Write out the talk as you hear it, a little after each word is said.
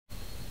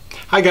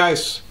Hi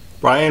guys,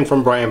 Brian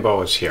from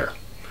Boas here.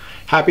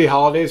 Happy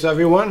holidays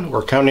everyone.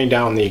 We're counting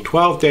down the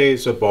 12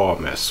 days of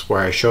BOA-MAS, where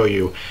I show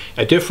you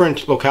a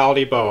different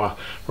locality boa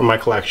from my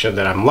collection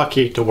that I'm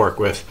lucky to work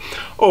with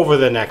over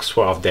the next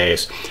 12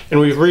 days.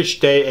 And we've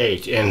reached day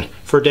 8, and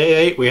for day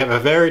 8 we have a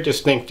very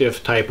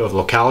distinctive type of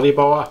locality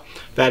boa.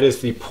 That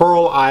is the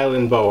Pearl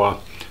Island boa,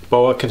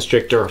 boa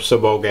constrictor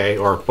sabogae,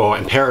 or boa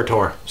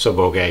imperator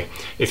sabogae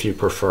if you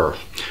prefer.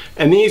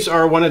 And these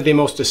are one of the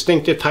most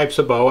distinctive types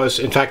of boas.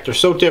 In fact, they're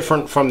so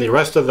different from the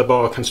rest of the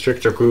boa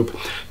constrictor group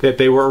that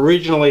they were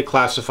originally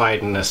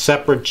classified in a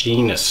separate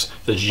genus,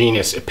 the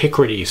genus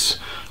Epicrites,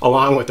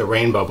 along with the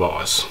rainbow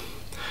boas.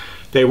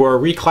 They were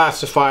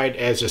reclassified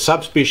as a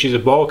subspecies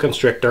of boa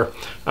constrictor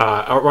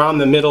around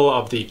the middle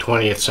of the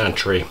 20th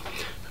century.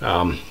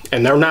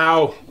 And they're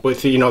now,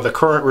 with the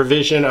current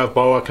revision of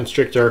boa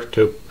constrictor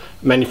to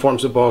many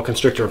forms of boa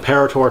constrictor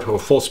imperator to a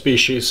full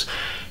species,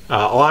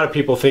 a lot of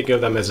people think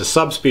of them as a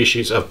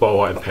subspecies of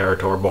boa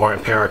imperator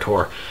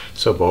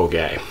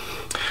sabogae.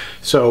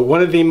 So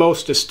one of the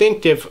most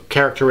distinctive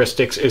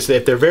characteristics is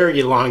that they're very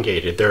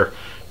elongated. They're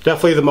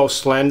definitely the most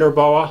slender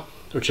boa,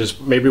 which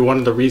is maybe one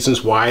of the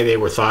reasons why they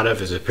were thought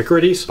of as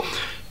Epicrites,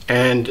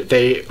 and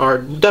they are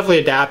definitely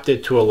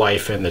adapted to a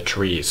life in the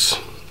trees.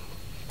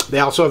 They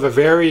also have a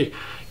very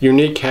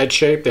unique head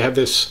shape. They have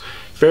this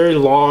very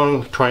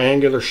long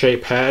triangular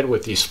shaped head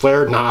with these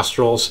flared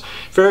nostrils,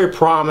 very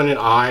prominent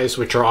eyes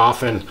which are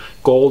often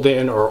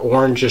golden or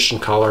orangish in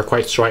color,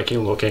 quite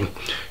striking looking.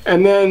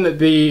 And then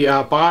the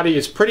body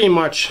is pretty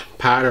much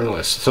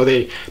patternless. So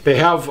they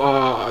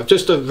have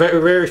just a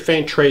very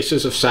faint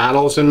traces of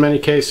saddles in many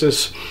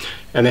cases.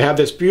 And they have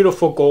this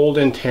beautiful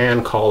golden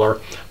tan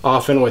color,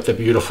 often with a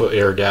beautiful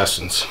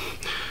iridescence.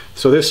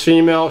 So this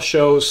female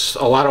shows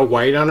a lot of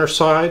white on her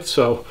side.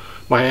 So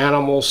my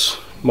animals,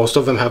 most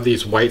of them have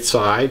these white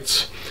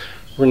sides.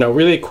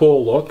 Really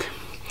cool look.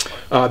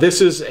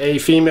 This is a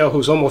female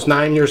who's almost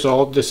 9 years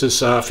old. This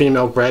is a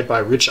female bred by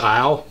Rich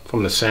Isle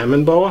from the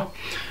salmon boa.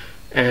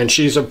 And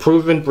she's a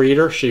proven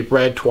breeder. She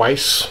bred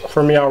twice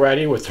for me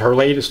already. With her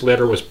latest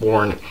litter was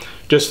born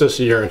just this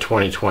year in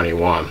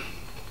 2021.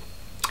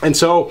 And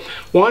so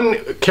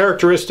one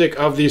characteristic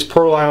of these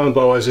Pearl Island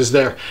boas is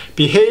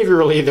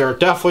behaviorally they're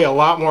definitely a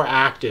lot more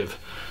active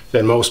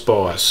than most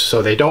boas.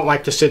 So they don't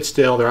like to sit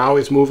still. They're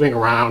always moving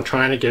around,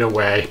 trying to get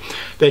away.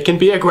 They can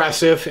be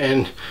aggressive,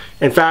 and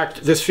in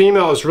fact, this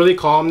female is really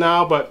calm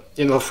now, but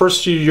in the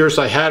first few years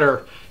I had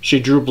her,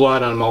 she drew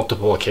blood on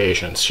multiple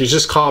occasions. She's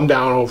just calmed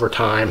down over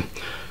time.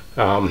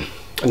 And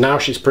now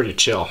she's pretty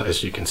chill,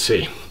 as you can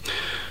see.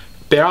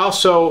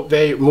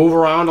 They move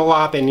around a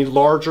lot. They need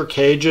larger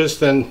cages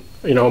than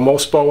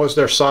most boas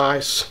their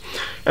size.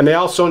 And they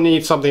also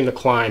need something to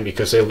climb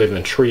because they live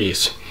in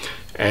trees.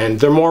 And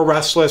they're more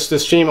restless.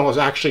 This female has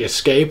actually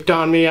escaped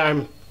on me.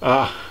 I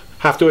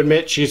have to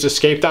admit, she's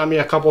escaped on me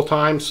a couple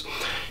times,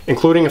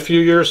 including a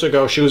few years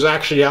ago. She was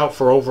actually out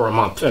for over a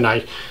month, and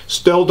I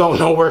still don't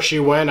know where she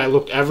went. I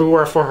looked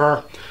everywhere for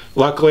her.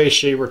 Luckily,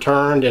 she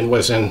returned and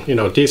was in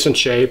decent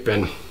shape,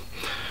 and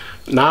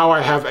now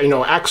I have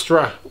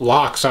extra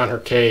locks on her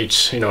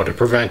cage to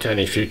prevent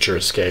any future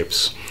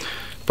escapes.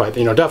 But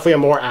definitely a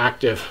more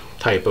active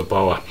type of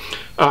boa.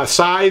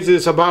 Size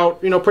is about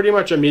pretty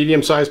much a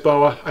medium-sized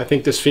boa. I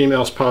think this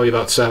female is probably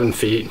about 7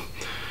 feet.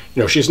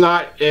 She's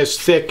not as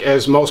thick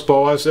as most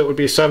boas that would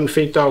be 7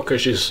 feet though,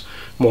 because she's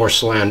more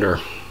slender.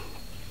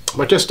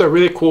 But just a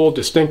really cool,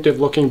 distinctive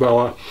looking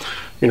boa,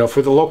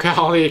 for the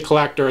locality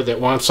collector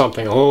that wants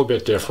something a little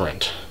bit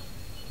different.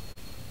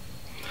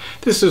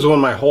 This is one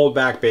of my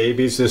holdback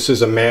babies. This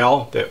is a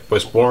male that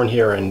was born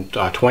here in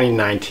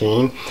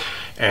 2019.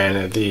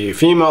 And the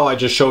female I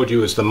just showed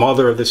you is the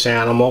mother of this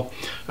animal.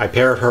 I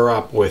paired her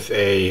up with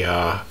a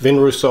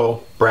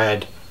Vinrusso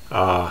bred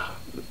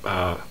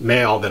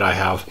male that I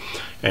have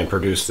and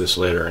produced this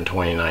litter in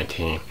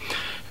 2019.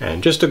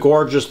 And just a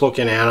gorgeous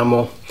looking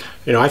animal.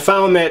 I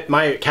found that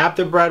my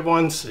captive bred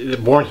ones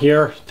born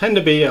here tend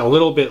to be a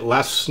little bit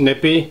less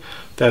snippy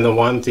than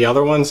the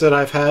other ones that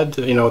I've had,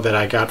 that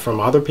I got from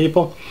other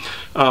people.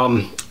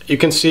 You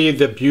can see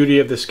the beauty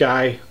of this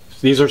guy.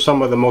 These are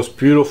some of the most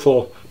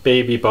beautiful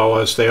baby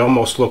boas. They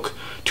almost look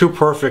too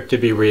perfect to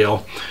be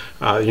real.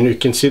 You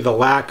can see the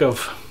lack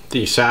of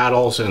the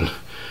saddles and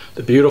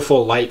the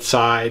beautiful light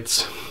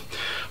sides.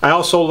 I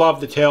also love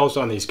the tails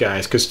on these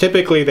guys because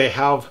typically they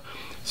have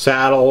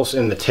saddles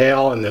in the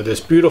tail, and they're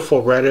this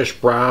beautiful reddish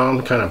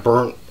brown, kind of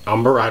burnt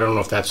umber. I don't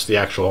know if that's the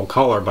actual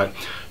color, but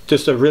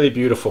just a really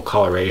beautiful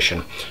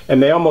coloration.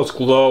 And they almost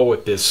glow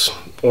with this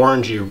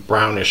orangey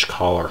brownish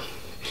color.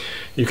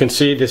 You can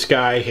see this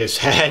guy, his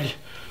head,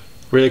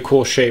 really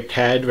cool shaped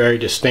head, very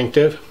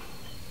distinctive.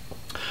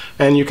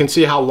 And you can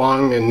see how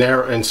long and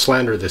narrow and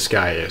slender this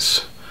guy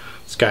is.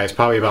 This guy is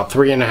probably about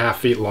 3.5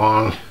 feet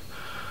long.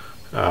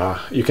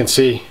 You can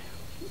see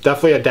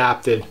definitely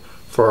adapted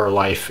for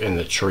life in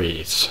the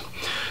trees.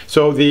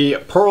 So the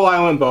Pearl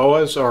Island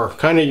boas are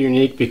kind of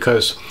unique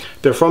because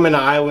they're from an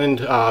island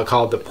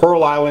called the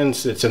Pearl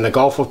Islands. It's in the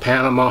Gulf of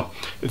Panama.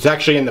 It's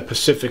actually in the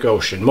Pacific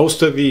Ocean.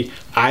 Most of the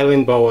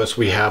island boas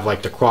we have,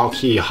 like the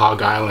Croaky,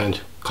 Hog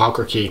Island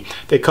Key.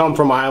 They come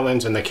from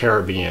islands in the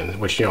Caribbean,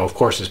 which, you know, of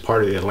course is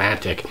part of the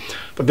Atlantic.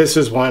 But this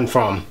is one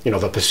from, you know,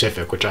 the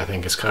Pacific, which I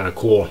think is kind of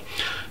cool.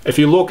 If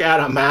you look at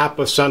a map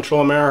of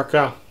Central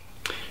America,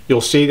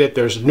 you'll see that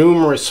there's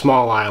numerous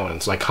small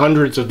islands, like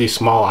hundreds of these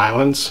small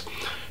islands.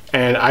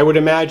 And I would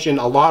imagine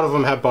a lot of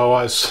them have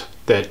boas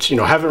that, you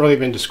know, haven't really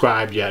been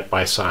described yet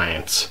by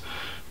science.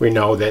 We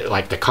know that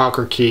like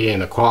the Key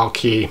and the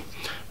Key,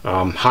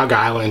 Hog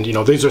Island, you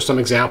know, these are some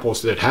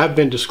examples that have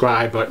been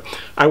described, but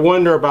I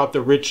wonder about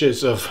the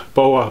riches of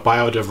boa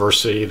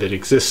biodiversity that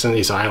exists in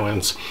these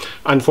islands.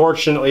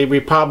 Unfortunately, we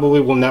probably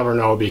will never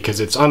know because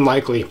it's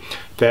unlikely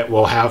that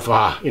we'll have,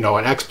 you know,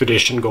 an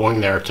expedition going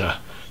there to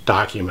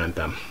document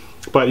them.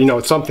 But, you know,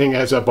 it's something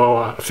as a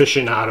boa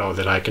aficionado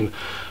that I can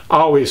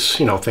always,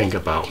 you know, think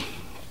about.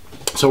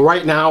 So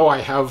right now I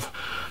have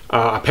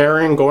a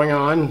pairing going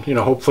on. You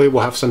know, hopefully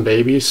we'll have some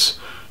babies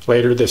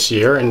later this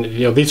year. And,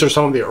 you know, these are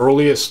some of the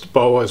earliest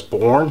boas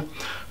born.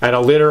 I had a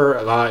litter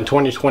in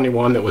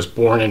 2021 that was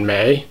born in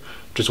May,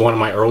 which is one of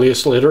my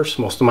earliest litters.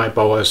 Most of my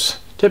boas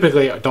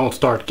typically don't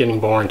start getting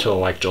born until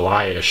like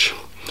July-ish.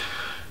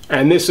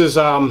 And this is,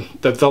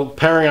 the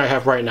pairing I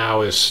have right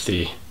now is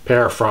the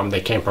pair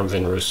they came from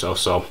Vinruso.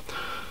 So,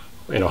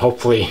 you know,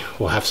 hopefully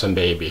we'll have some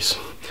babies.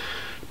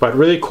 But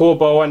really cool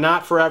boa,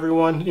 not for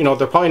everyone. You know,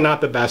 they're probably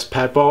not the best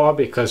pet boa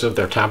because of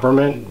their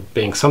temperament,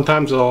 being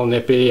sometimes a little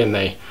nippy, and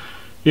they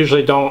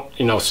usually don't,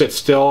 you know, sit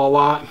still a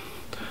lot.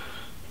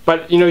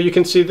 But, you know, you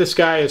can see this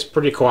guy is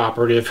pretty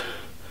cooperative.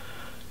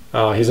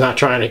 He's not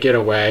trying to get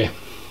away.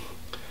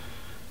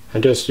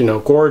 And just, you know,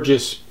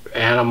 gorgeous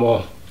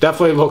animal.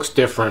 Definitely looks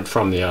different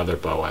from the other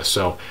boas.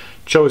 So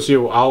it shows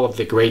you all of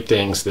the great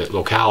things that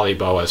locality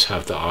boas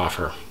have to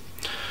offer.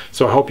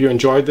 So I hope you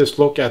enjoyed this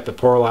look at the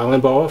Pearl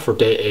Island boa for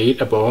day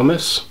 8 of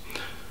BOA-MAS.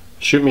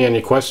 Shoot me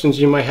any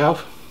questions you might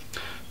have.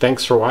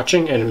 Thanks for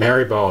watching, and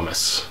Merry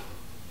BOA-MAS.